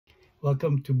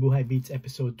Welcome to Buhay Beats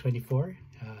episode 24.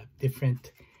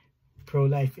 Different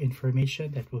pro-life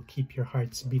information that will keep your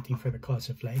hearts beating for the cause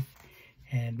of life.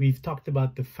 And we've talked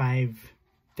about the 5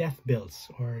 death bills,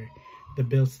 or the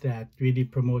bills that really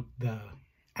promote the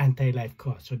anti-life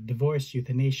cause. So divorce,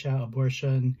 euthanasia,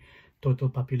 abortion, total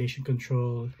population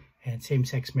control, and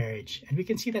same-sex marriage. And we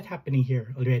can see that happening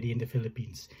here already in the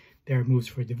Philippines. There are moves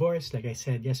for divorce, like I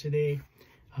said yesterday,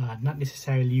 not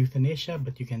necessarily euthanasia,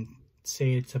 but you can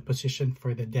say it's a position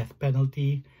for the death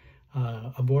penalty,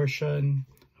 abortion.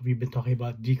 We've been talking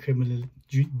about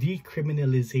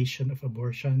decriminalization of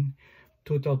abortion,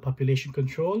 total population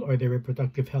control, or the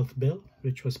reproductive health bill,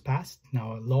 which was passed,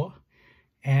 now a law,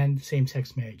 and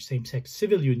same-sex marriage, same-sex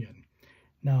civil union.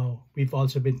 Now, we've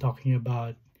also been talking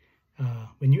about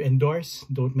when you endorse,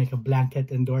 don't make a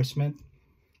blanket endorsement.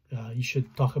 You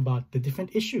should talk about the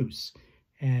different issues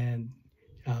and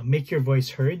make your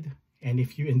voice heard. And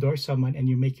if you endorse someone and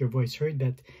you make your voice heard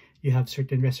that you have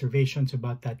certain reservations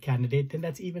about that candidate, then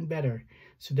that's even better,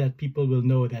 so that people will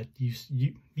know that these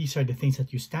are the things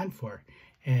that you stand for.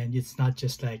 And it's not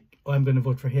just like, oh, I'm going to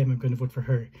vote for him, I'm going to vote for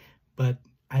her, but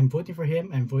I'm voting for him,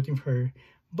 I'm voting for her,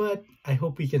 but I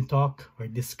hope we can talk or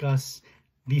discuss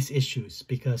these issues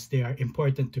because they are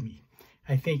important to me.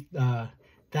 I think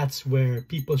that's where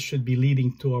people should be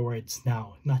leading towards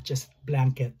now, not just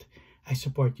blanket, I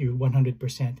support you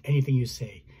 100%, anything you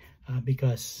say,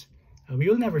 because we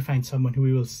will never find someone who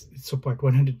we will support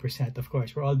 100%. Of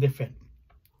course, we're all different.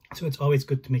 So it's always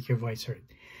good to make your voice heard.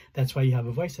 That's why you have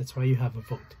a voice. That's why you have a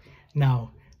vote.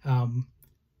 Now,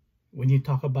 when you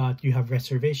talk about you have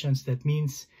reservations, that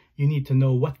means you need to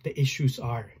know what the issues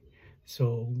are.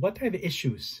 So what are the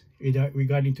issues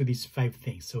regarding to these 5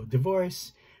 things? So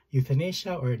divorce,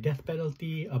 euthanasia or death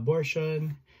penalty,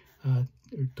 abortion,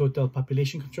 total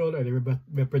population control or the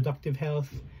reproductive health,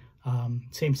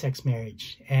 same-sex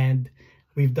marriage. And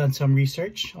we've done some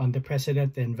research on the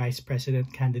president and vice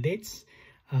president candidates.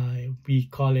 We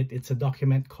call it, it's a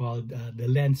document called The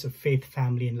Lens of Faith,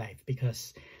 Family, and Life,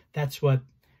 because that's what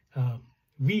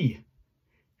we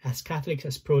as Catholics,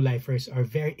 as pro-lifers, are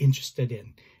very interested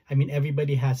in. I mean,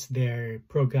 everybody has their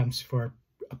programs for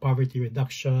poverty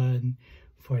reduction,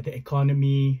 for the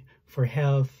economy, for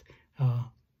health,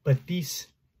 but these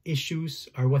issues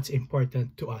are what's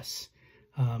important to us.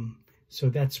 So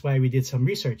that's why we did some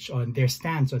research on their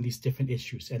stance on these different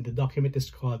issues. And the document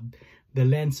is called The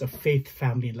Lens of Faith,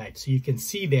 Family, and Life. So you can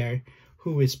see there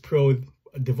who is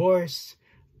pro-divorce,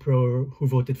 who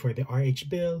voted for the RH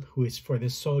bill, who is for the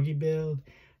SOGI bill,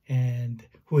 and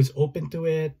who is open to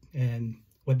it, and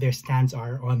what their stands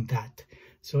are on that.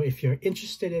 So if you're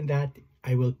interested in that,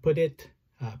 I will put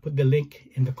the link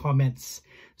in the comments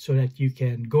so that you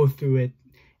can go through it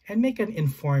and make an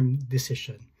informed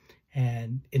decision.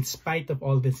 And in spite of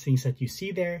all the things that you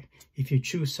see there, if you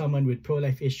choose someone with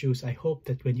pro-life issues, I hope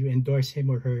that when you endorse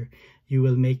him or her, you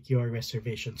will make your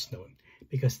reservations known,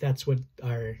 because that's what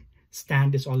our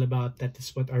stand is all about. That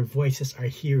is what our voices are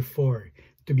here for,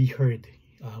 to be heard.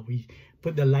 We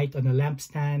put the light on a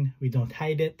lampstand, we don't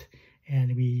hide it,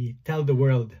 and we tell the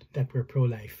world that we're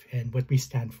pro-life and what we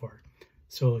stand for.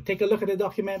 So take a look at the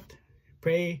document,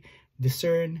 pray,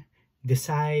 discern,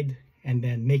 decide, and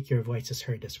then make your voices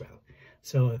heard as well.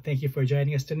 So thank you for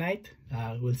joining us tonight.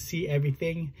 We'll see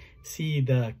everything, see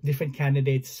the different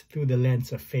candidates through the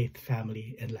lens of faith,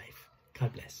 family, and life.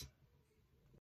 God bless.